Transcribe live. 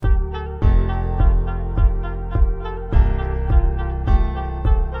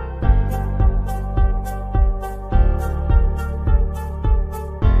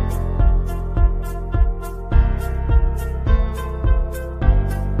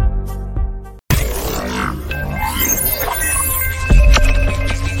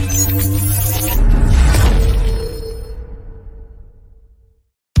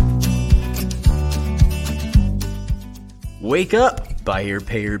Wake up, buy here,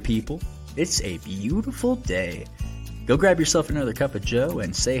 pay here people. It's a beautiful day. Go grab yourself another cup of joe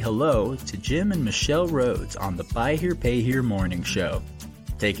and say hello to Jim and Michelle Rhodes on the Buy Here, Pay Here morning show.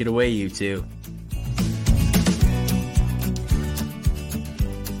 Take it away, you two.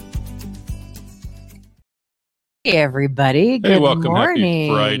 Hey, everybody. Good welcome. morning.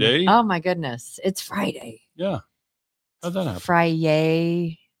 Happy Friday. Oh, my goodness. It's Friday. Yeah. How'd that happen?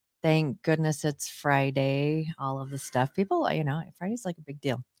 Friday. Thank goodness it's Friday. All of the stuff. People, Friday's like a big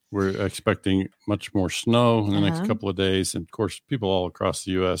deal. We're expecting much more snow in the next couple of days. And, of course, people all across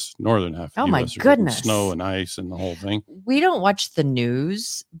the U.S., northern half of the U.S. are getting snow and ice and the whole thing. We don't watch the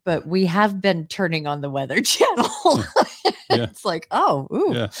news, but we have been turning on the Weather Channel. It's like,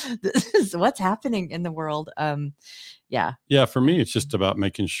 this is what's happening in the world. Yeah, for me, it's just about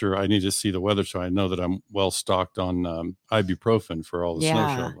making sure I need to see the weather so I know that I'm well stocked on ibuprofen for all the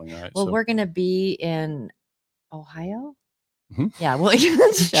snow shoveling. Right? Well, we're going to be in Ohio. Mm-hmm. Yeah, well, she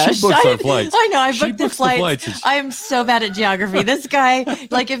books our flights. I know, I booked the flights. I am so bad at geography. This guy,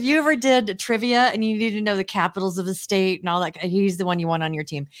 like, if you ever did trivia and you need to know the capitals of the state and all that, he's the one you want on your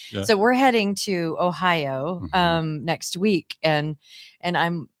team. Yeah. So we're heading to Ohio next week, and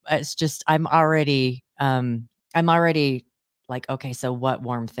I'm already like, okay, so what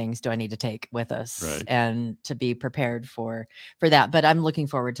warm things do I need to take with us and to be prepared for that? But I'm looking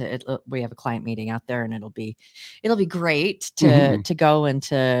forward to it. We have a client meeting out there, and it'll be great to go and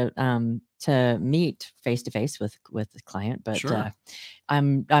to meet face to face with the client. But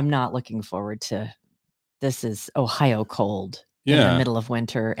I'm not looking forward to this. Is Ohio cold in the middle of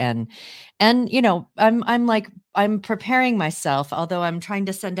winter, and I'm preparing myself, although I'm trying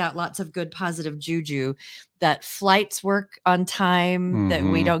to send out lots of good positive juju that flights work on time, that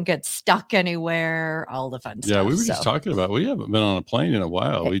we don't get stuck anywhere, all the fun stuff. Yeah, we were just talking about, we haven't been on a plane in a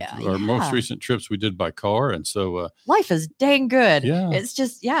while. Our most recent trips we did by car. And so life is dang good. Yeah. It's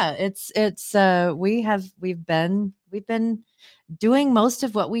just, we've been doing most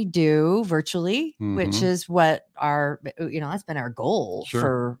of what we do virtually, which is what that's been our goal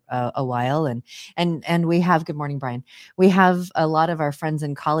for a while. And we have, good morning, Brian. We have a lot of our friends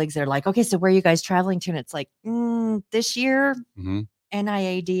and colleagues that are like, okay, so where are you guys traveling to? And it's like, this year,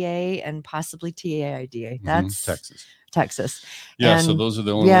 NIADA and possibly TAIDA. That's Texas. Yeah. So those are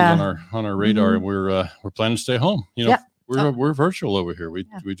the only ones on our radar. We're planning to stay home. We're virtual over here. We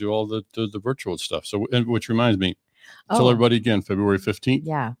do all the virtual stuff. So, which reminds me, tell everybody again, February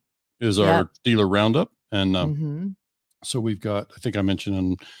 15th is our dealer roundup. And so we've got, I think I mentioned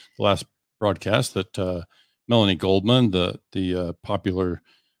in the last broadcast that Melanie Goldman, the popular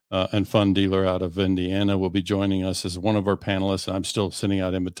and fun dealer out of Indiana, will be joining us as one of our panelists. And I'm still sending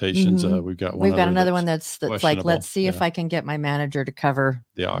out invitations. We've got another one that's like, let's see if I can get my manager to cover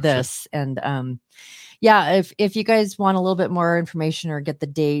this. And if you guys want a little bit more information or get the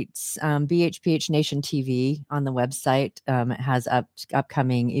dates, BHPH Nation TV on the website, it has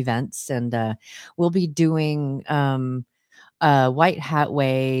upcoming events, and we'll be doing White Hat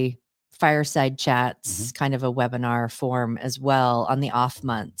Way fireside chats, kind of a webinar form as well on the off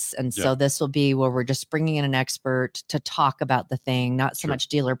months. And so this will be where we're just bringing in an expert to talk about the thing, not so much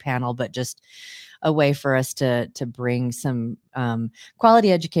dealer panel, but just a way for us to bring some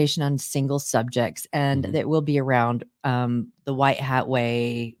quality education on single subjects. And that will be around the White Hat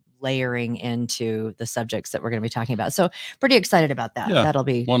Way, layering into the subjects that we're going to be talking about. So pretty excited about that. Yeah. That'll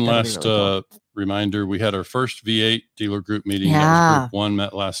be one last really cool. Reminder. We had our first V8 dealer group meeting. That was group 1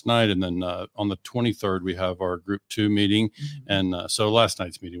 met last night. And then on the 23rd, we have our group 2 meeting. And so last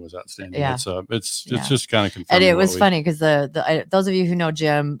night's meting was outstanding. Yeah. It's just kind of confirming. And it was funny because those of you who know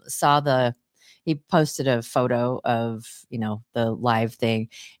Jim saw he posted a photo of, the live thing,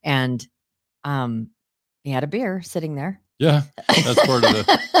 and he had a beer sitting there. Yeah, that's part of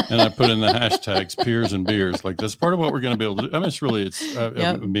and I put in the hashtags peers and beers. Like, that's part of what we're going to be able to do. I mean, it's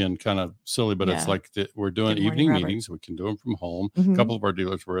being kind of silly, but it's like we're doing evening meetings. We can do them from home. A couple of our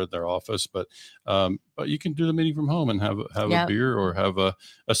dealers were at their office, but you can do the meeting from home and have a beer or have a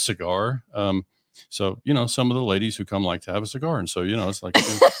cigar. So, some of the ladies who come like to have a cigar. And so, it's like,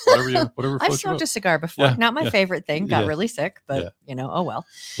 whatever. I've smoked a cigar before. Yeah, not my favorint thing. Got really sick, but oh well.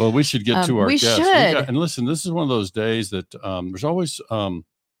 Well, we should get to our guests. And listen, this is one of those days that there's always,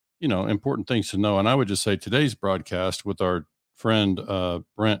 important things to know. And I would just say today's broadcast with our friend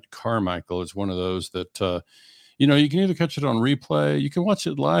Brent Carmichael is one of those that, you can either catch it on replay. You can watch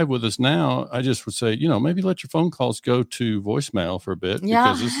it live with us now. I just would say, maybe let your phone calls go to voicemail for a bit,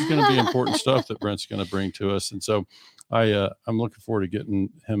 because this is going to be important stuff that Brent's going to bring to us. And so I'm looking forward to getting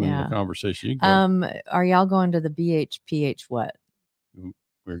him in the conversation. Are y'all going to the BHPH what?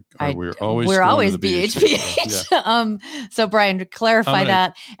 We're always BHPH. Yeah. So Brian, to clarify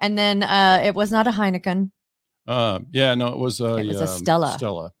that, and then it was not a Heineken. No, it was a Stella.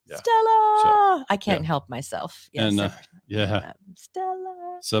 Stella. Yeah. Stella. I can't help myself. Yes, and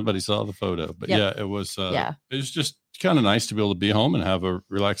Stella. Somebody saw the photo, but it was it was just kind of nice to be able to be home and have a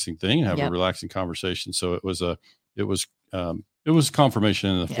relaxing thing and have a relaxing conversation. So it was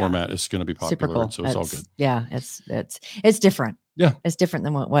confirmation in the format. It's going to be popular, cool. So it's all good. Yeah, it's different. Yeah, it's different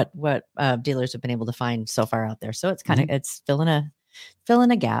than what dealers have been able to find so far out there. So it's kind of it's filling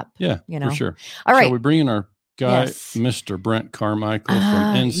a gap. Yeah, for sure. All right, shall we bring in our guy, Mr. Brent Carmichael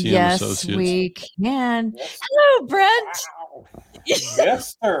from NCM Associates? Yes, we can. Hello, Brent. Wow.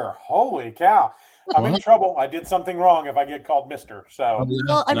 Mister, holy cow. I'm in trouble. I did something wrong if I get called Mister. So,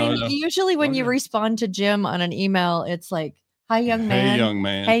 well, I mean, usually when you respond to Jim on an email, it's like, "Hi, young man." Hey, young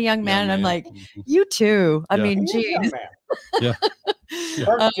man. Hey, young man. And I'm like, you too. I mean, geez. Yeah.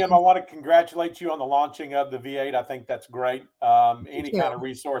 First, Jim, I want to congratulate you on the launching of the V8. I think that's great. Any kind of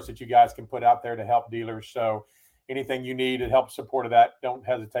resource that you guys can put out there to help dealers. So anything you need to help support of that, don't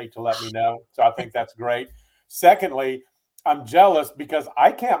hesitate to let me know. So I think that's great. Secondly, I'm jealous because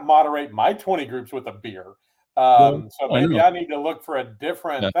I can't moderate my 20 groups with a beer. So maybe I need to look for a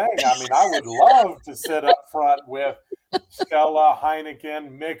different thing. I mean, I would love to sit up front with Stella,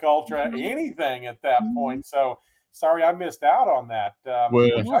 Heineken, Mick Ultra, anything at that point. So sorry, I missed out on that. You're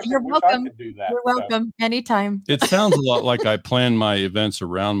welcome. You're welcome. Anytime. It sounds a lot like I plan my events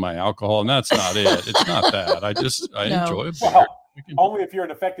around my alcohol, and that's not it. It's not that. I enjoy it. Well, only if you're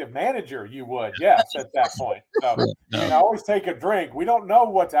an effective manager, you would. Yes, at that point. So, I always take a drink. We don't know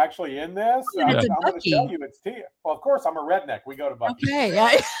what's actually in this. I'm going to tell you it's tea. Well, of course, I'm a redneck. We go to Buc-ee's.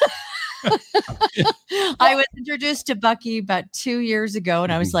 Okay. I was introduced to Buc-ee about 2 years ago,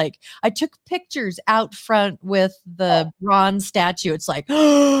 and I was like, I took pictures out front with the bronze statue. It's like,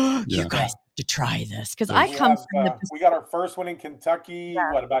 you guys have to try this because I come from we got our first one in Kentucky,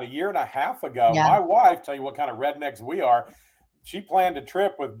 about a year and a half ago. My wife, tell you what kind of rednecks we are. She planned a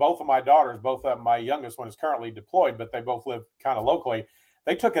trip with both of my daughters. Both of my youngest one is currently deployed, but they both live kind of locally.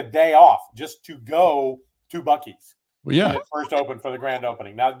 They took a day off just to go to Buc-ee's. Well, yeah. When it first opened for the grand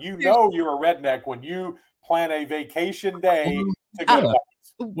opening. Now, you're a redneck when you plan a vacation day to go to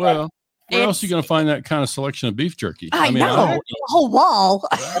Buc-ee's. Well, where else are you going to find that kind of selection of beef jerky? I mean, a whole wall.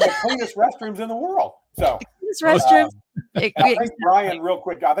 And the cleanest restrooms in the world. So, restrooms. I think Brian, real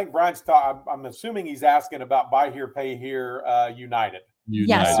quick, Brian's I'm assuming he's asking about Buy Here, Pay Here United.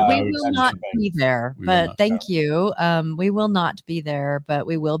 Yes, we will not be there, but thank you. We will not be there, but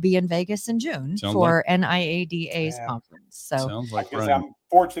we will be in Vegas in June for NIADA's conference. So sounds like I'm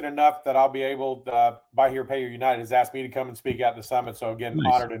fortunate enough that I'll be able to Buy Here, Pay Here United has asked me to come and speak at the summit. So again,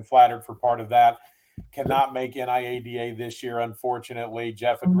 honored and flattered for part of that. Cannot make NIADA this year, unfortunately.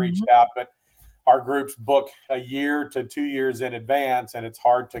 Jeff had reached out, but our groups book a year to 2 years in advance, and it's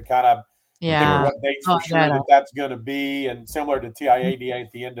hard to kind of think of what dates for sure that's going to be. And similar to TIADA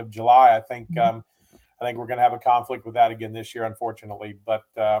at the end of July, I think we're going to have a conflict with that again this year, unfortunately. But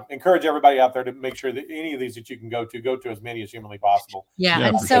encourage everybody out there to make sure that any of these that you can go to as many as humanly possible. Yeah,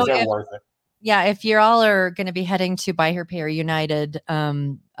 and so they're worth it. Yeah, if you all are going to be heading to Buy Here, Pay Here United,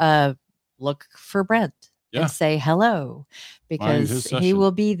 look for Brent. And say hello because he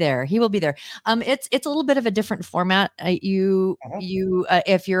will be there. He will be there. It's a little bit of a different format. You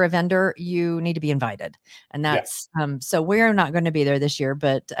if you're a vendor, you need to be invited, and that's so we're not going to be there this year.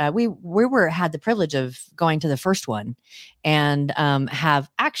 But we had the privilege of going to the first one, and have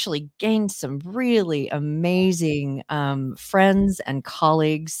actually gained some really amazing friends and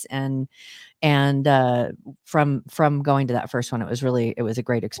colleagues and from going to that first one. It was a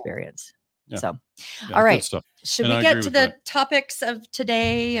great experience. Yeah. So, all right. Should we get to the topics of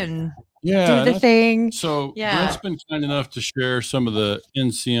today and do the thing? So, Brent's been kind enough to share some of the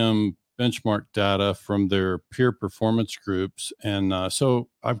NCM benchmark data from their peer performance groups. And so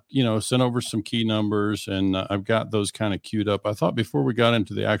I've, sent over some key numbers and I've got those kind of queued up. I thought before we got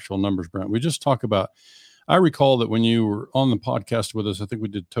into the actual numbers, Brent, we just talk about, I recall that when you were on the podcast with us, I think we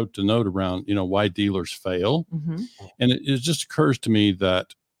did tote to note around, why dealers fail. Mm-hmm. And it just occurs to me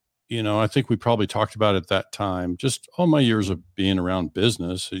that, I think we probably talked about it at that time, just all my years of being around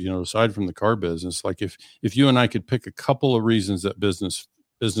business, aside from the car business, like if you and I could pick a couple of reasons that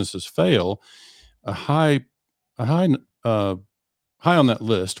businesses fail, high on that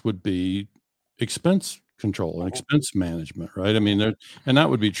list would be expense control and expense management, right? I mean, and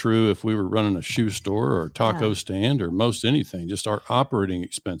that would be true if we were running a shoe store or a taco stand or most anything, just our operating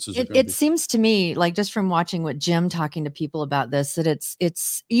expenses. It seems to me like just from watching what Jim talking to people about this, that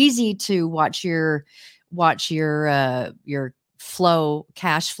it's easy to watch your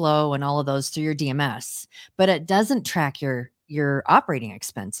cash flow and all of those through your DMS, but it doesn't track your operating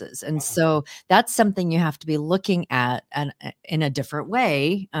expenses. And so that's something you have to be looking at and in a different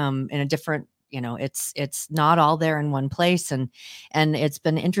way, in a different, it's not all there in one place. And it's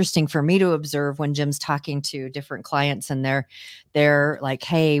been interesting for me to observe when Jim's talking to different clients and they're like,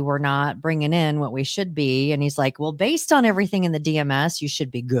 hey, we're not bringing in what we should be. And he's like, well, based on everything in the DMS, you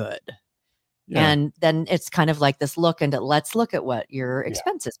should be good. Yeah. And then it's kind of like this let's look at what your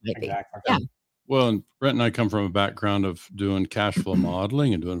expenses may be. Exactly. Yeah. Well, and Brent and I come from a background of doing cash flow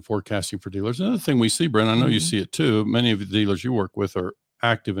modeling and doing forecasting for dealers. Another thing we see, Brent, I know you see it too. Many of the dealers you work with are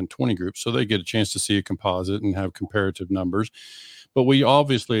active in 20 groups, so they get a chance to see a composite and have comparative numbers. But we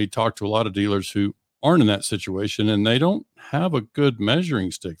obviously talk to a lot of dealers who aren't in that situation, and they don't have a good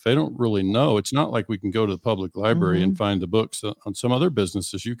measuring stick. They don't really know. It's not like we can go to the public library and find the books. On some other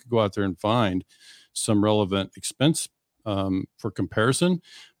businesses, you could go out there and find some relevant expense for comparison.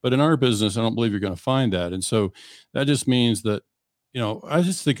 But in our business, I don't believe you're going to find that. And so that just means that, I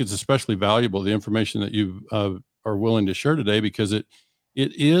just think it's especially valuable, the information that you are willing to share today, because it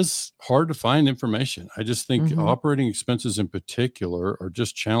is hard to find information. I just think operating expenses in particular are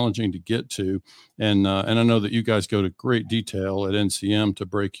just challenging to get to. And I know that you guys go to great detail at NCM to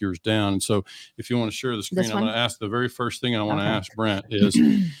break yours down. And so if you want to share the screen, I'm going to ask the very first thing I want to ask Brent is,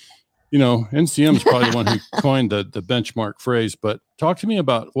 NCM is probably the one who coined the benchmark phrase, but talk to me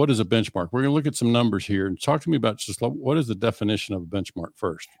about what is a benchmark. We're going to look at some numbers here and talk to me about just what is the definition of a benchmark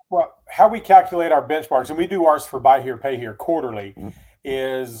first. Well, how we calculate our benchmarks, and we do ours for Buy Here, Pay Here quarterly,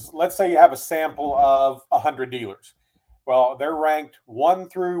 is let's say you have a sample of 100 dealers. Well, they're ranked 1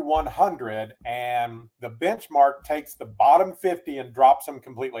 through 100, and the benchmark takes the bottom 50 and drops them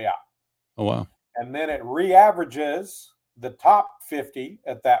completely out. Oh, wow. And then it re-averages the top 50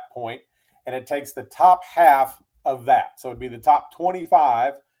 at that point, and it takes the top half of that. So it'd be the top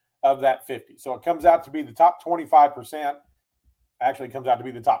 25 of that 50. So it comes out to be the top 25%. Actually, it comes out to be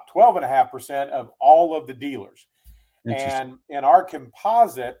the top 12.5% of all of the dealers. And in our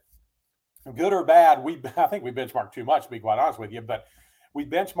composite, good or bad, I think we benchmark too much, to be quite honest with you, but we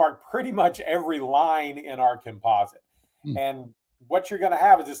benchmark pretty much every line in our composite. And what you're going to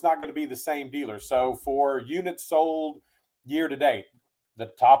have is it's not going to be the same dealer. So for units sold year to date,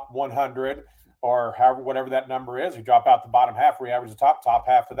 the top 100 or whatever that number is, we drop out the bottom half, we average the top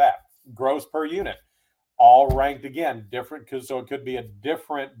half of that. Gross per unit, all ranked again, different, so it could be a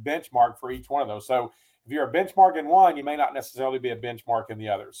different benchmark for each one of those. So if you're a benchmark in one, you may not necessarily be a benchmark in the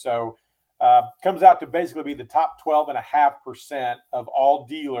other. So comes out to basically be the top 12.5% of all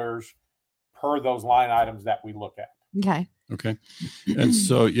dealers per those line items that we look at. Okay. And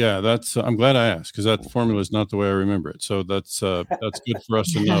so, that's, I'm glad I asked, because that formula is not the way I remember it. So that's good for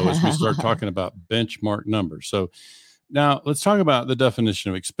us to know as we start talking about benchmark numbers. So now let's talk about the definition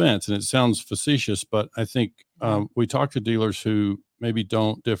of expense. And it sounds facetious, but I think we talk to dealers who maybe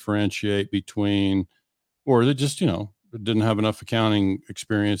don't differentiate between, or they just, didn't have enough accounting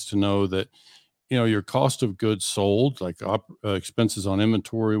experience to know that, your cost of goods sold, like expenses on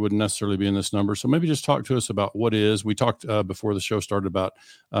inventory, wouldn't necessarily be in this number. So maybe just talk to us about what is. We talked before the show started about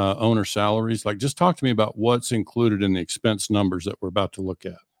owner salaries. Like, just talk to me about what's included in the expense numbers that we're about to look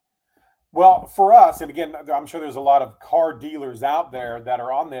at. Well, for us, and again, I'm sure there's a lot of car dealers out there that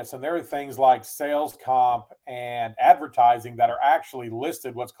are on this, and there are things like sales comp and advertising that are actually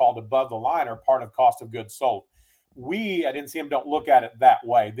listed what's called above the line or part of cost of goods sold. We at NCM don't look at it that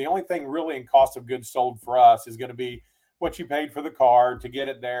way. The only thing really in cost of goods sold for us is going to be what you paid for the car to get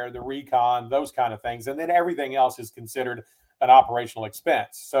it there, the recon, those kind of things. And then everything else is considered an operational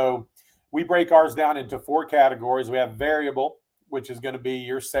expense. So we break ours down into 4 categories. We have variable, which is going to be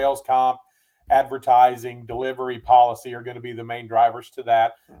your sales comp, advertising, delivery, policy are going to be the main drivers to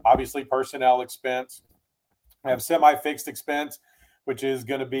that. Obviously, personnel expense. We have semi-fixed expense, which is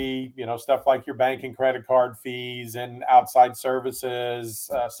going to be, stuff like your bank and credit card fees and outside services,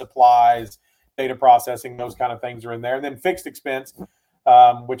 supplies, data processing, those kind of things are in there. And then fixed expense,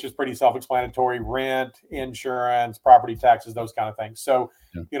 which is pretty self-explanatory: rent, insurance, property taxes, those kind of things. So,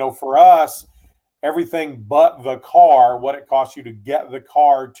 for us, everything but the car, what it costs you to get the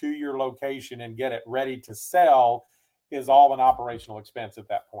car to your location and get it ready to sell, is all an operational expense at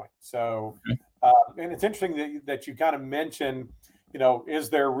that point. So, and it's interesting that you kind of mentioned, is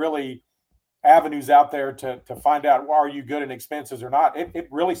there really avenues out there to find out, are you good in expenses or not? It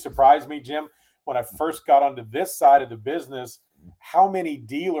really surprised me, Jim, when I first got onto this side of the business, how many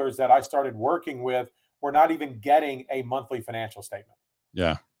dealers that I started working with were not even getting a monthly financial statement.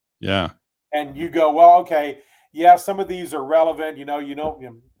 Yeah. And you go, well, okay, yeah, some of these are relevant.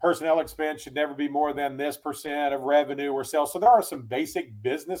 Personnel expense should never be more than this % of revenue or sales. So there are some basic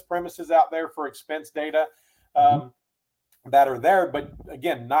business premises out there for expense data that are there. But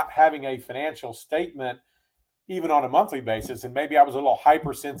again, not having a financial statement, even on a monthly basis, and maybe I was a little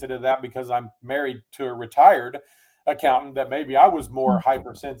hypersensitive to that because I'm married to a retired accountant, that maybe I was more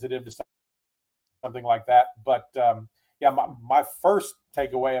hypersensitive to something like that. But my first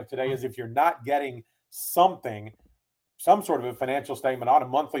takeaway of today is if you're not getting some sort of a financial statement on a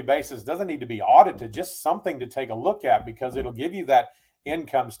monthly basis, doesn't need to be audited, just something to take a look at, because it'll give you that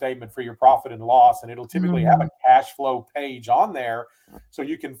income statement for your profit and loss, and it'll typically have a cash flow page on there, so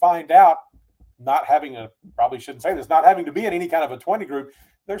you can find out, not having to be in any kind of a 20 group,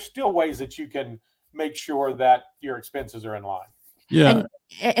 there's still ways that you can make sure that your expenses are in line. Yeah. And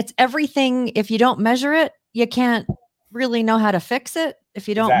it's everything. If you don't measure it, you can't really know how to fix it. If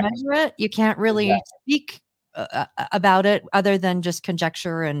you don't measure it, you can't really speak about it other than just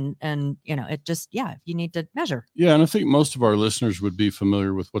conjecture and it just, you need to measure. Yeah. And I think most of our listeners would be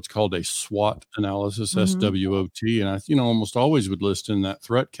familiar with what's called a SWOT analysis, SWOT. And I, almost always would list in that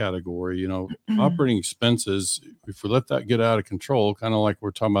threat category, operating expenses. If we let that get out of control, kind of like we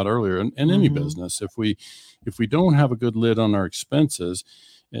were talking about earlier in any business, if we don't have a good lid on our expenses,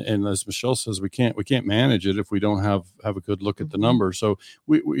 and as Michelle says, we can't manage it if we don't have a good look at the numbers. So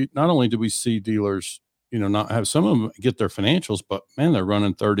we not only do we see dealers, not have, some of them get their financials, but man, they're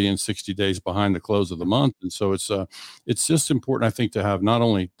running 30 and 60 days behind the close of the month. And so it's just important, I think, to have not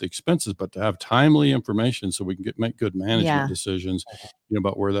only the expenses, but to have timely information so we can make good management decisions,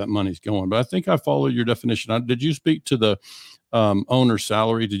 about where that money's going. But I think I followed your definition. Did you speak to the owner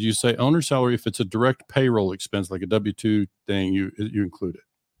salary? Did you say owner salary, if it's a direct payroll expense, like a W-2 thing, you include it?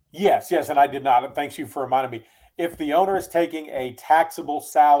 Yes. And I did not. And thanks you for reminding me. If the owner is taking a taxable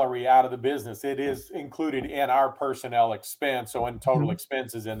salary out of the business, it is included in our personnel expense. So in total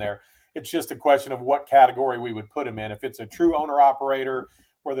expenses in there, it's just a question of what category we would put them in. If it's a true owner operator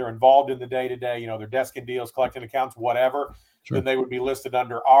where they're involved in the day-to-day, they're desking deals, collecting accounts, whatever, then they would be listed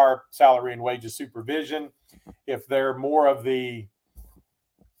under our salary and wages supervision. If they're more of the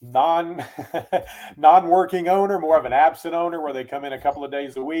non-working owner, more of an absent owner where they come in a couple of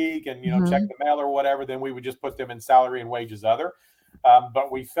days a week and check the mail or whatever, then we would just put them in salary and wages other.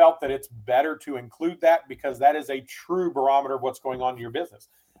 But we felt that it's better to include that because that is a true barometer of what's going on in your business.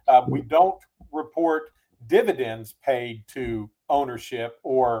 We don't report dividends paid to ownership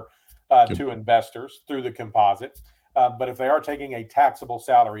or to investors through the composite, but if they are taking a taxable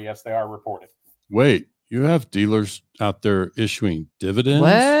salary, yes, they are reported. Wait, you have dealers out there issuing dividends?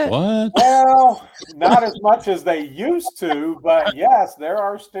 What? Well, not as much as they used to, but yes, there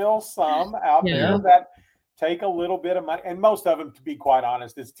are still some out there that take a little bit of money. And most of them, to be quite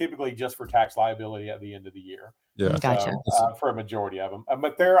honest, it's typically just for tax liability at the end of the year. Yeah, gotcha. For a majority of them.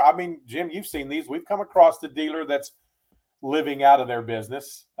 But Jim, you've seen these. We've come across the dealer that's living out of their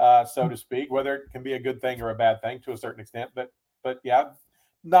business, so to speak, whether it can be a good thing or a bad thing to a certain extent. But yeah,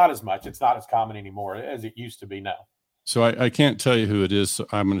 not as much. It's not as common anymore as it used to be now. So I can't tell you who it is. So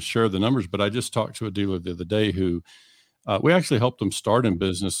I'm going to share the numbers, but I just talked to a dealer the other day who we actually helped them start in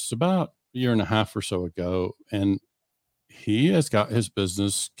business about a year and a half or so ago. And he has got his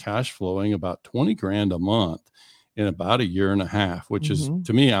business cash flowing about 20 grand a month in about a year and a half, which is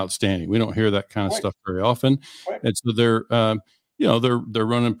to me outstanding. We don't hear that kind of stuff very often. And so they're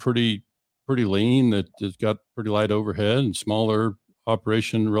running pretty lean. That's got pretty light overhead and smaller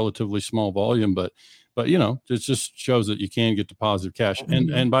operation, relatively small volume, but it just shows that you can get to positive cash.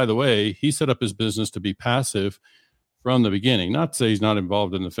 And by the way, he set up his business to be passive from the beginning. Not to say he's not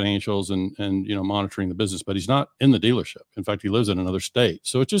involved in the financials and monitoring the business, but he's not in the dealership. In fact, he lives in another state.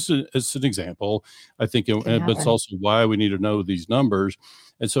 So it's an example, I think, but it's also why we need to know these numbers.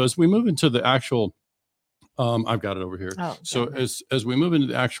 And so as we move into the actual, I've got it over here. Oh, so as we move into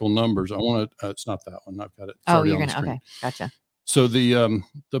the actual numbers, I want to. It's not that one. I've got it. You're gonna. Okay, gotcha. So the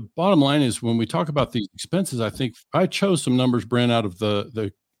bottom line is when we talk about these expenses, I think I chose some numbers, Brent, out of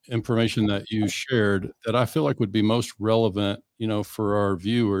the information that you shared that I feel like would be most relevant, for our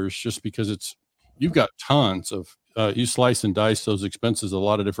viewers, just because you've got tons of, you slice and dice those expenses a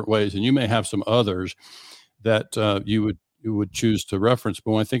lot of different ways, and you may have some others that you would choose to reference.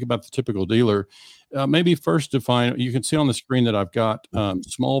 But when I think about the typical dealer, maybe first define, you can see on the screen that I've got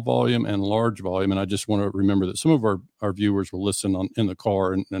small volume and large volume. And I just want to remember that some of our viewers will listen in the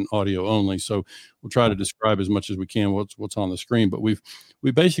car and audio only. So we'll try to describe as much as we can what's on the screen. But we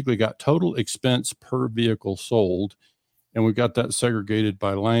basically got total expense per vehicle sold. And we've got that segregated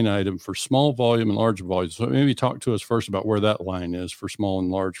by line item for small volume and large volume. So maybe talk to us first about where that line is for small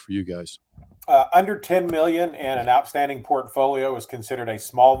and large for you guys. Under 10 million and an outstanding portfolio is considered a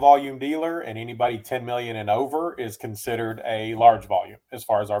small volume dealer, and anybody 10 million and over is considered a large volume as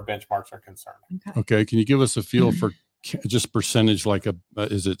far as our benchmarks are concerned. Okay. Can you give us a feel for just percentage, like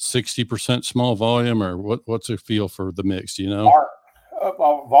is it 60% small volume, or what's a feel for the mix? Do you know?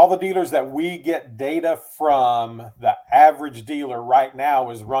 Of all the dealers that we get data from, the average dealer right now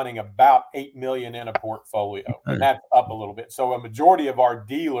is running about 8 million in a portfolio, and that's up a little bit. So a majority of our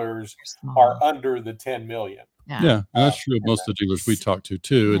dealers are under the 10 million. Yeah, and that's true of most of the dealers we talk to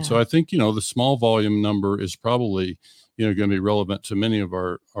too. And so I think, the small volume number is probably, going to be relevant to many of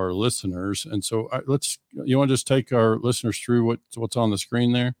our listeners. And so you want to just take our listeners through what's on the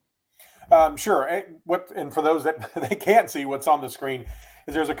screen there? Sure. And for those that they can't see what's on the screen,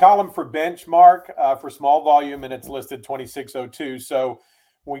 is there's a column for benchmark for small volume, and it's listed 2602. So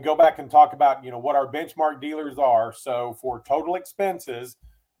when we go back and talk about, what our benchmark dealers are. So for total expenses,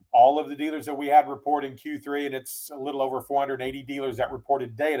 all of the dealers that we had report in Q3, and it's a little over 480 dealers that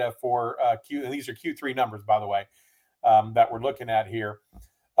reported data for and these are Q3 numbers, by the way, that we're looking at here.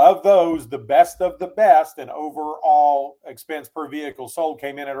 Of those, the best of the best and overall expense per vehicle sold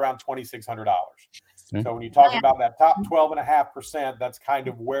came in at around $2,600. Okay. So when you talk about that top 12.5%, that's kind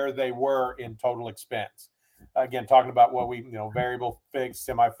of where they were in total expense. Again, talking about what we, variable, fixed,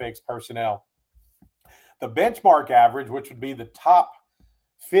 semi-fixed, personnel. The benchmark average, which would be the top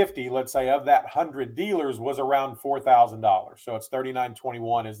 50, let's say, of that 100 dealers, was around $4,000. So it's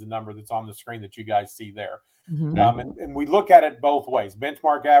 3,921 is the number that's on the screen that you guys see there. Mm-hmm. And we look at it both ways.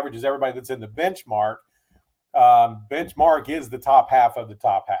 Benchmark average is everybody that's in the benchmark. Benchmark is the top half of the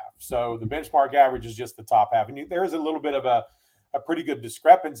top half. So the benchmark average is just the top half. And there is a little bit of a pretty good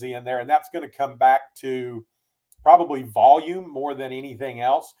discrepancy in there. And that's going to come back to probably volume more than anything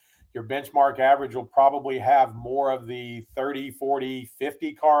else. Your benchmark average will probably have more of the 30, 40,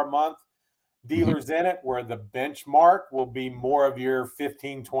 50 car a month dealers in it, where the benchmark will be more of your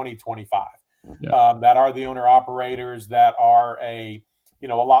 15, 20, 25. Yeah. That are the owner operators, that are a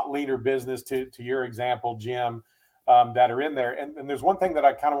lot leaner business to your example, Jim, that are in there. And there's one thing that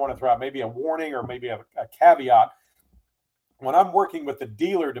I kind of want to throw out, maybe a warning or maybe a caveat. When I'm working with the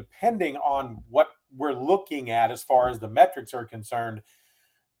dealer, depending on what we're looking at as far as the metrics are concerned,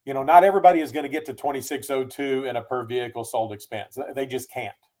 not everybody is going to get to 2602 in a per vehicle sold expense. They just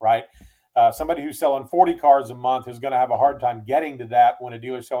can't, right? Somebody who's selling 40 cars a month is going to have a hard time getting to that when a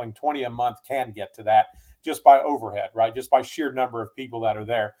dealer selling 20 a month can get to that just by overhead, right? Just by sheer number of people that are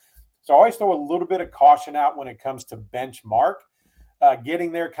there. So I always throw a little bit of caution out when it comes to benchmark.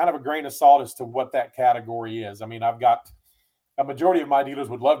 Getting there, kind of a grain of salt as to what that category is. I mean, I've got a majority of my dealers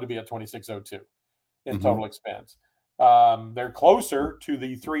would love to be at 2602 in total expense. They're closer to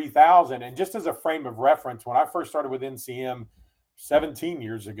the 3,000. And just as a frame of reference, when I first started with NCM 17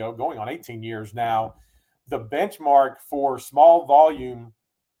 years ago, going on 18 years now, the benchmark for small volume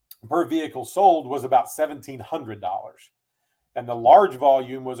per vehicle sold was about $1,700. And the large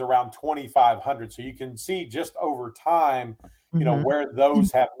volume was around $2,500. So you can see just over time, where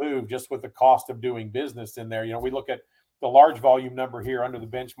those have moved just with the cost of doing business in there. We look at the large volume number here under the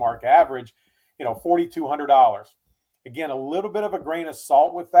benchmark average, $4,200. Again, a little bit of a grain of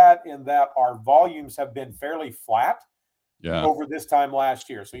salt with that, in that our volumes have been fairly flat over this time last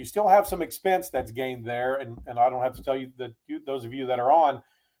year. So you still have some expense that's gained there. And I don't have to tell you that those of you that are on,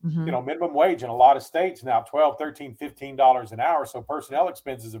 minimum wage in a lot of states now, $12, $13, $15 an hour. So personnel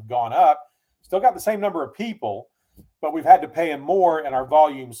expenses have gone up. Still got the same number of people, but we've had to pay them more, and our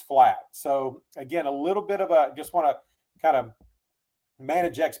volume's flat. So again, a little bit of just want to kind of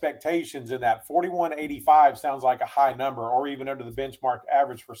manage expectations in that. 4185 sounds like a high number, or even under the benchmark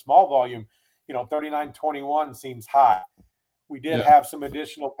average for small volume. 3921 seems high. We did have some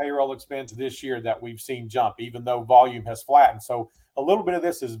additional payroll expense this year that we've seen jump, even though volume has flattened. So a little bit of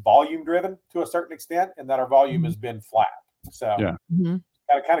this is volume driven to a certain extent, and that our volume has been flat. So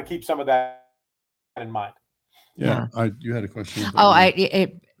gotta kind of keep some of that in mind. Yeah. You had a question.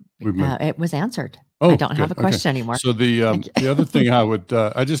 It was answered. I don't have a question anymore. So the other thing I would,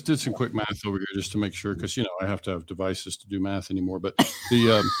 I just did some quick math over here just to make sure, because, I have to have devices to do math anymore. But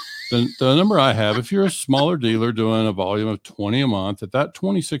the number I have, if you're a smaller dealer doing a volume of 20 a month, at that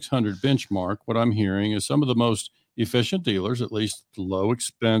 2,600 benchmark, what I'm hearing is some of the most efficient dealers, at least low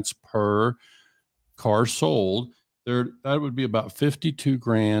expense per car sold, that would be about 52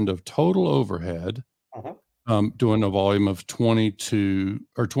 grand of total overhead. Doing a volume of 22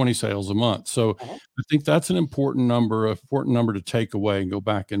 or 20 sales a month. So I think that's an important number to take away and go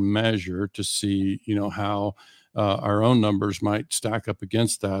back and measure to see, how our own numbers might stack up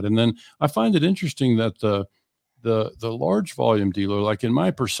against that. And then I find it interesting that the The large volume dealer, like in my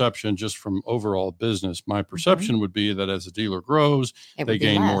perception, just from overall business, my perception would be that as a dealer grows, they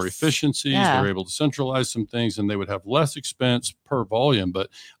gain more efficiencies. They're able to centralize some things, and they would have less expense per volume. But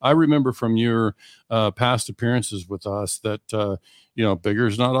I remember from your past appearances with us that bigger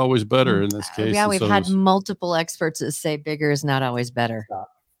is not always better in this case. Yeah, we've had multiple experts that say bigger is not always better.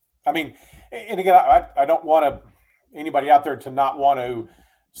 I mean, and again, I don't want anybody out there to not want to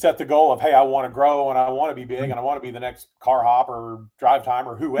set the goal of, hey, I want to grow and I want to be big and I want to be the next Car Hop or Drive Time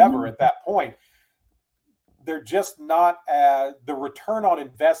or whoever at that point. They're just not the return on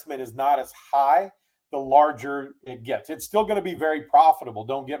investment is not as high the larger it gets. It's still going to be very profitable.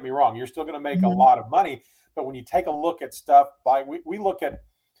 Don't get me wrong. You're still going to make a lot of money. But when you take a look at stuff we look at,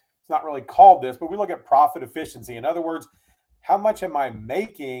 it's not really called this, but we look at profit efficiency. In other words, how much am I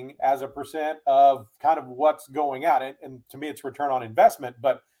making as a percent of kind of what's going out? And to me, it's return on investment,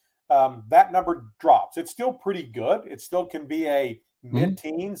 but that number drops. It's still pretty good. It still can be a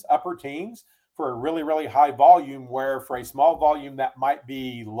mid-teens, upper teens for a really, really high volume, where for a small volume, that might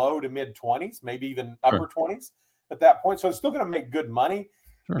be low to mid-20s, maybe even upper 20s at that point. So it's still going to make good money.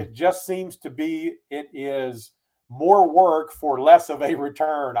 It just seems to be, it is more work for less of a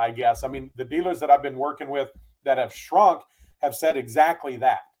return, I guess. I mean, the dealers that I've been working with that have shrunk have said exactly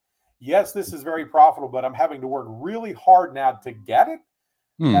that. Yes, this is very profitable, but I'm having to work really hard now to get it.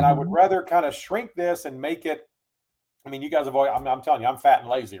 And I would rather kind of shrink this and make it. I mean, you guys have always, I'm telling you, I'm fat and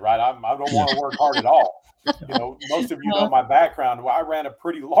lazy, right? I don't want to work hard at all. Most of you know my background. Well, I ran a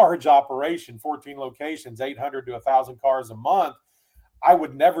pretty large operation, 14 locations, 800 to 1,000 cars a month. I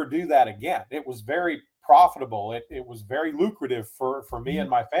would never do that again. It was very profitable. It was very lucrative for me and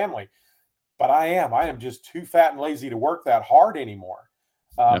my family. But I am just too fat and lazy to work that hard anymore.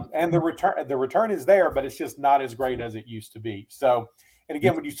 And the return is there, but it's just not as great as it used to be. So, and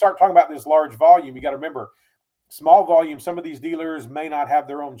again, when you start talking about this large volume, you got to remember, small volume, some of these dealers may not have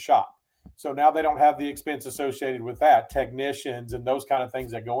their own shop. So now they don't have the expense associated with that, technicians and those kind of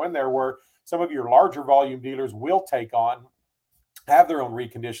things that go in there, where some of your larger volume dealers will have their own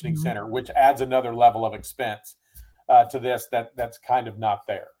reconditioning center, which adds another level of expense to this that's kind of not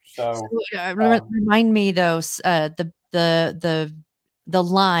there. So remind me though, the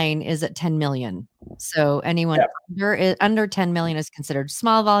line is at 10 million. So anyone under 10 million is considered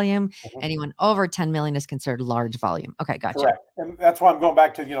small volume. Anyone over 10 million is considered large volume. Okay, gotcha. Correct. And that's why I'm going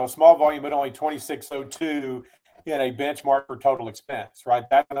back to, small volume at only 2602 in a benchmark for total expense, right?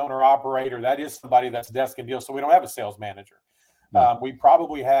 That's an owner operator. That is somebody that's desk and deal. So we don't have a sales manager. We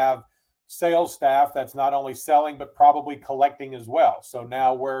probably have sales staff that's not only selling, but probably collecting as well. So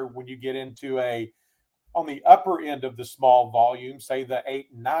now when you get into on the upper end of the small volume, say the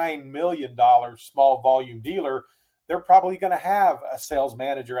 $8-9 million small volume dealer, they're probably going to have a sales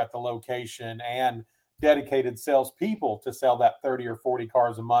manager at the location and dedicated salespeople to sell that 30 or 40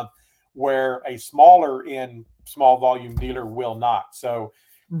 cars a month, where a smaller end small volume dealer will not. So,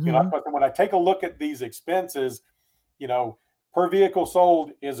 when I take a look at these expenses, per vehicle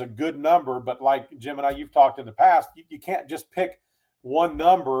sold is a good number, but like Jim and I, you've talked in the past, you can't just pick one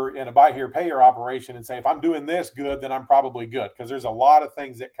number in a buy here, pay here operation and say, if I'm doing this good, then I'm probably good. Because there's a lot of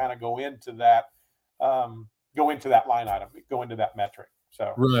things that kind of go into that line item, go into that metric.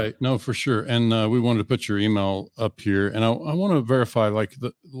 So right. No, for sure. And we wanted to put your email up here, and I want to verify, like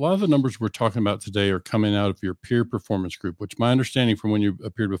a lot of the numbers we're talking about today are coming out of your peer performance group, which my understanding from when you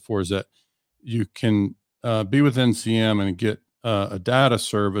appeared before is that you can be with NCM and get a data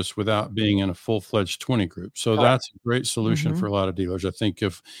service without being in a full-fledged 20 group. So that's a great solution for a lot of dealers. I think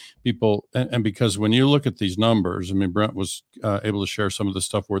if people, and because when you look at these numbers, I mean, Brent was able to share some of the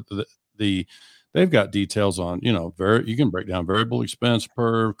stuff where they've got details on, you can break down variable expense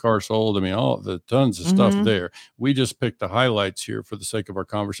per car sold. I mean, all the tons of stuff there. We just picked the highlights here for the sake of our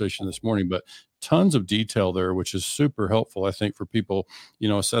conversation this morning, but tons of detail there, which is super helpful, I think, for people,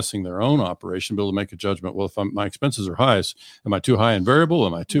 assessing their own operation, be able to make a judgment. Well, if my expenses are high, am I too high in variable?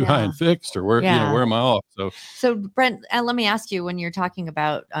 Am I too high in fixed? Or where am I off? So Brent, let me ask you, when you're talking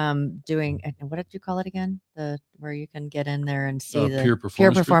about doing, what did you call it again? Where you can get in there and see the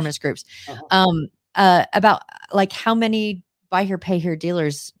peer performance groups. About like how many buy here, pay here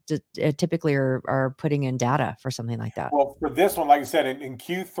dealers typically are putting in data for something like that? Well, for this one, like I said, in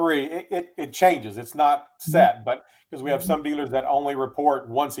Q3, it changes. It's not set, but because we have some dealers that only report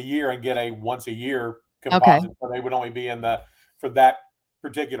once a year and get a once a year composite, so they would only be for that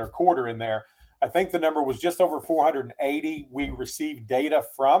particular quarter in there. I think the number was just over 480 we received data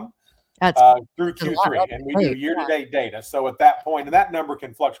from through Q3, and we do year-to-date data. So at that point, and that number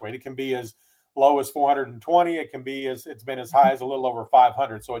can fluctuate. It can be as low as 420. It can be it's been as high as a little over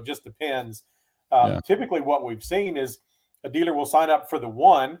 500. So it just depends Typically what we've seen is a dealer will sign up for the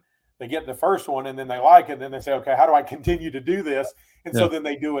one, they get the first one, and then they like it, and then they say, okay, how do I continue to do this? And so then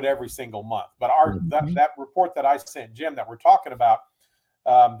they do it every single month. But that report that I sent Jim that we're talking about,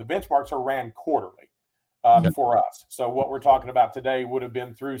 the benchmarks are ran quarterly for us. So what we're talking about today would have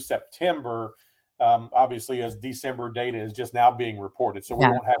been through September, obviously, as December data is just now being reported. So we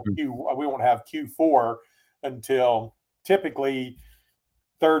won't have Q4 until typically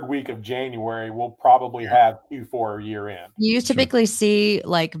third week of January. We'll probably have Q4 year end. You typically see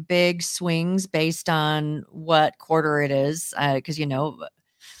like big swings based on what quarter it is, because it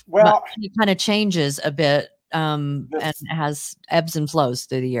kind of changes a bit and has ebbs and flows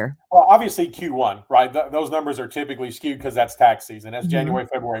through the year. Well, obviously Q1, right? Those numbers are typically skewed because that's tax season. That's January,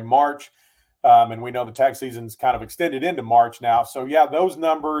 February, March. And we know the tax season's kind of extended into March now. So those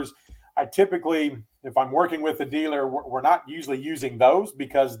numbers, I typically, if I'm working with a dealer, we're not usually using those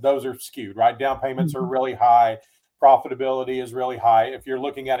because those are skewed, right? Down payments are really high. Profitability is really high. If you're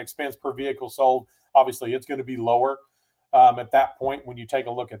looking at expense per vehicle sold, obviously it's going to be lower at that point when you take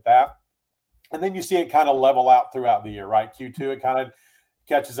a look at that. And then you see it kind of level out throughout the year, right? Q2, it kind of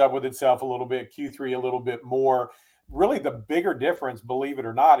catches up with itself a little bit. Q3, a little bit more. Really, the bigger difference, believe it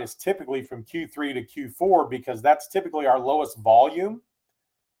or not, is typically from Q3 to Q4 because that's typically our lowest volume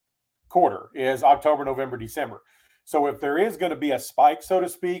quarter is October, November, December. So if there is going to be a spike, so to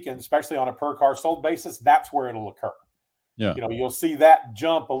speak, and especially on a per car sold basis, that's where it'll occur. Yeah. You'll see that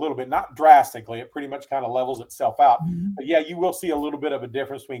jump a little bit, not drastically. It pretty much kind of levels itself out. But you will see a little bit of a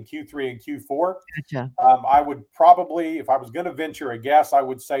difference between Q3 and Q4. Gotcha. I would probably, if I was going to venture a guess, I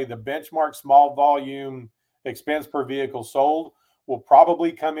would say the benchmark small volume expense per vehicle sold will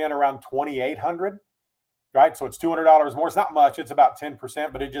probably come in around $2,800, right? So it's $200 more. It's not much. It's about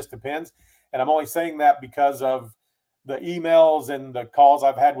 10%, but it just depends. And I'm only saying that because of the emails and the calls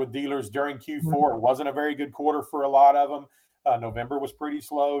I've had with dealers during Q4. It wasn't a very good quarter for a lot of them. November was pretty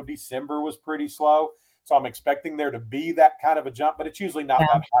slow. December was pretty slow. So I'm expecting there to be that kind of a jump, but it's usually not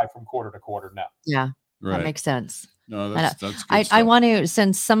that high from quarter to quarter now. Yeah, that makes sense. No, that's good I want to,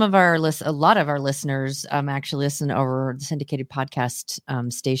 since some of a lot of our listeners actually listen over the syndicated podcast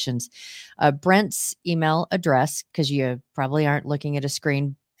stations, Brent's email address, because you probably aren't looking at a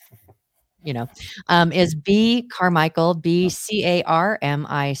screen, is B Carmichael,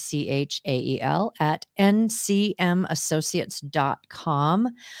 BCarmichael at ncmassociates.com.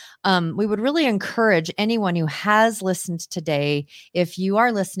 We would really encourage anyone who has listened today, if you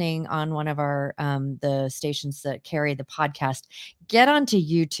are listening on one of our the stations that carry the podcast, get onto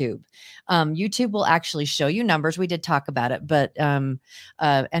YouTube. YouTube will actually show you numbers. We did talk about it, but and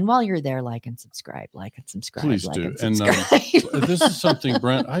while you're there, like and subscribe. Please do. And this is something,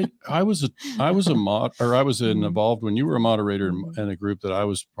 Brent. I was involved when you were a moderator in a group that I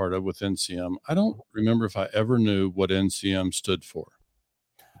was part of with NCM. I don't remember if I ever knew what NCM stood for.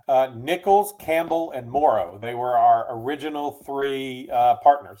 Nichols, Campbell, and Morrow. They were our original three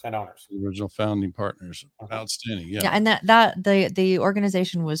partners and owners. The original founding partners. Outstanding. Yeah. And the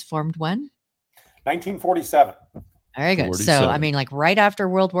organization was formed when? 1947. Very good. 47. So, I mean, like right after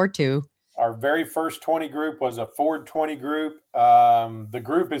World War II. Our very first 20 group was a Ford 20 group. The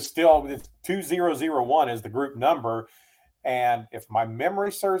group is still 2001 is the group number. And if my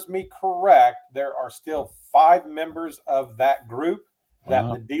memory serves me correct, there are still 5 members of that group that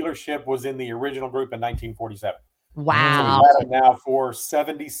the dealership was in the original group in 1947. Wow. So we've had it now for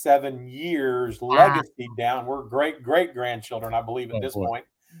 77 years, legacy down. We're great-grandchildren, I believe, at this point.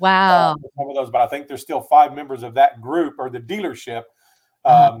 Wow. Some of those, but I think there's still 5 members of that group, or the dealership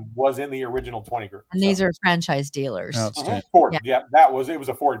was in the original 20 group. And these are franchise dealers. Ford. Yeah, it was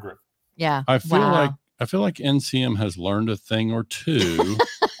a Ford group. Yeah. I feel like NCM has learned a thing or two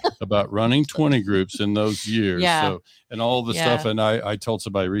about running 20 groups in those years. Yeah. So, and all the stuff. And I told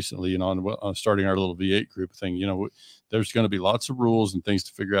somebody recently, on starting our little V8 group thing, there's going to be lots of rules and things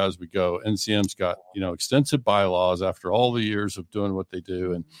to figure out as we go. NCM's got, extensive bylaws after all the years of doing what they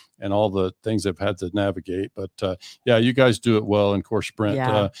do and all the things they've had to navigate. But you guys do it well. And of course,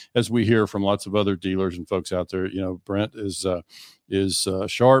 Brent, as we hear from lots of other dealers and folks out there, Brent is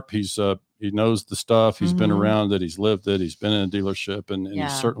sharp. He knows the stuff. He's been around it. He's lived it. He's been in a dealership, and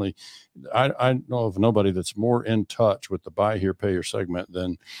he's certainly. I know of nobody that's more in touch with the buy here, pay here segment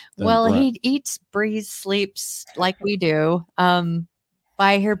than Brent. He eats, breathes, sleeps like we do.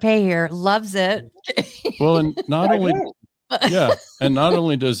 Buy here, pay here, loves it. Well, and not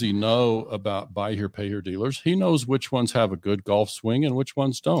only does he know about buy here, pay here dealers, he knows which ones have a good golf swing and which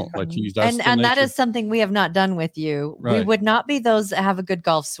ones don't. Like and that is something we have not done with you. Right. We would not be those that have a good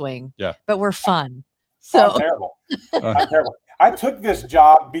golf swing. Yeah, but we're fun. So I'm terrible. I'm terrible. I took this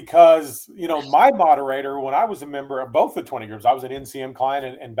job because, my moderator, when I was a member of both the 20 groups, I was an NCM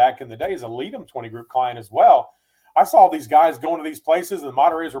client and back in the days, a Lead'em 20 group client as well. I saw these guys going to these places and the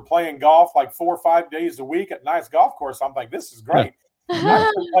moderators were playing golf like 4 or 5 days a week at a nice golf course. I'm like, this is great.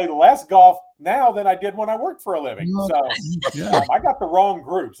 I play less golf now than I did when I worked for a living. So I got the wrong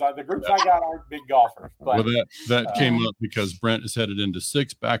groups. The groups I got aren't big golfers. But, that came up because Brent is headed into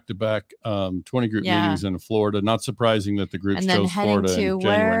 6 back-to-back 20 group meetings in Florida. Not surprising that the groups chose Florida in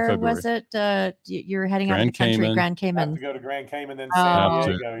January and February. Was it? You're heading out of the country, Grand Cayman. I have to go to Grand Cayman, then San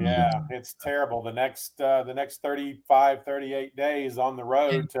Diego. Yeah, it's terrible. The next 35, 38 days on the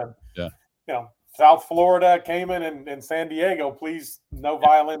road to South Florida, Cayman, and San Diego. Please, no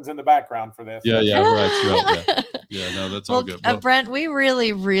violins in the background for this. Right. No, that's all good. Brent, we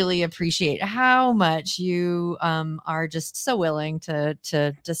really, really appreciate how much you are just so willing to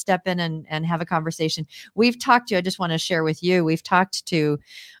step in and have a conversation. We've talked to, I just want to share with you, we've talked to,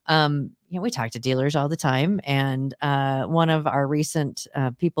 we talk to dealers all the time. And one of our recent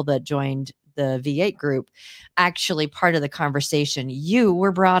people that joined the V8 group, actually part of the conversation, you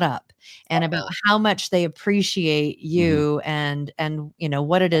were brought up and about how much they appreciate you and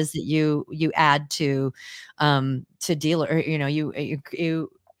what it is that you add to dealer,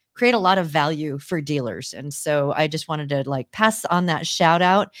 you create a lot of value for dealers. And so I just wanted to pass on that shout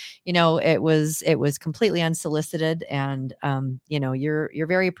out. It was completely unsolicited and you're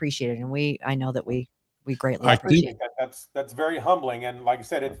very appreciated. And I know that we greatly appreciate that. That's very humbling. And like I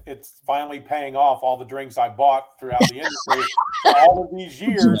said, it's finally paying off all the drinks I bought throughout the industry for all of these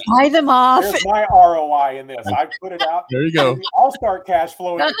years. Buy them off. There's my ROI in this. I put it out. There you go. I'll start cash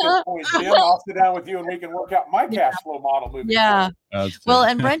flowing at this point, Jim. I'll sit down with you and we can work out my cash flow model moving forward. Well,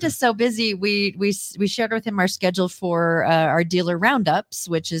 and Brent is so busy. We shared with him our schedule for our dealer roundups,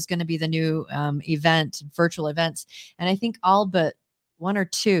 which is going to be the new virtual events. And I think all but 1 or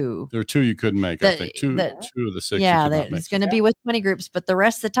 2. There are 2 you couldn't make. I think 2 of the 6. Yeah, it's going to be with 20 groups, but the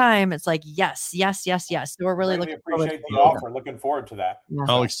rest of the time it's like yes. So we're really looking appreciate the offer. Looking forward to that. Yeah.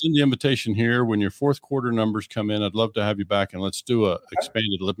 I'll extend the invitation here when your 4th quarter numbers come in. I'd love to have you back and let's do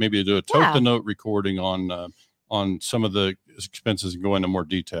maybe do a tote the note recording on some of the expenses and go into more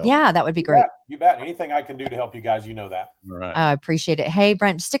detail. Yeah, that would be great. You bet. Anything I can do to help you guys, that. All right. I appreciate it. Hey,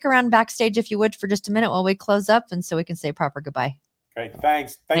 Brent, stick around backstage if you would for just a minute while we close up, and so we can say proper goodbye. Great.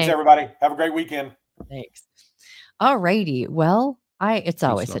 Thanks, everybody. Have a great weekend. Thanks. All righty. Well, it's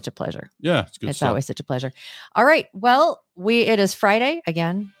always such a pleasure. Yeah, it's good. It's always such a pleasure. All right. Well, it is Friday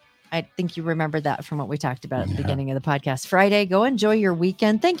again. I think you remembered that from what we talked about at the beginning of the podcast. Friday. Go enjoy your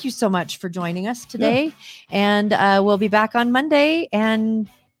weekend. Thank you so much for joining us today. And we'll be back on Monday. And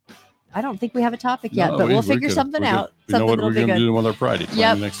I don't think we have a topic yet, but we'll figure something out. We know what we're going to do on our Friday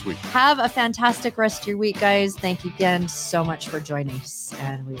next week. Have a fantastic rest of your week, guys. Thank you again so much for joining us,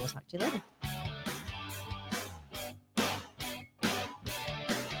 and we will talk to you later.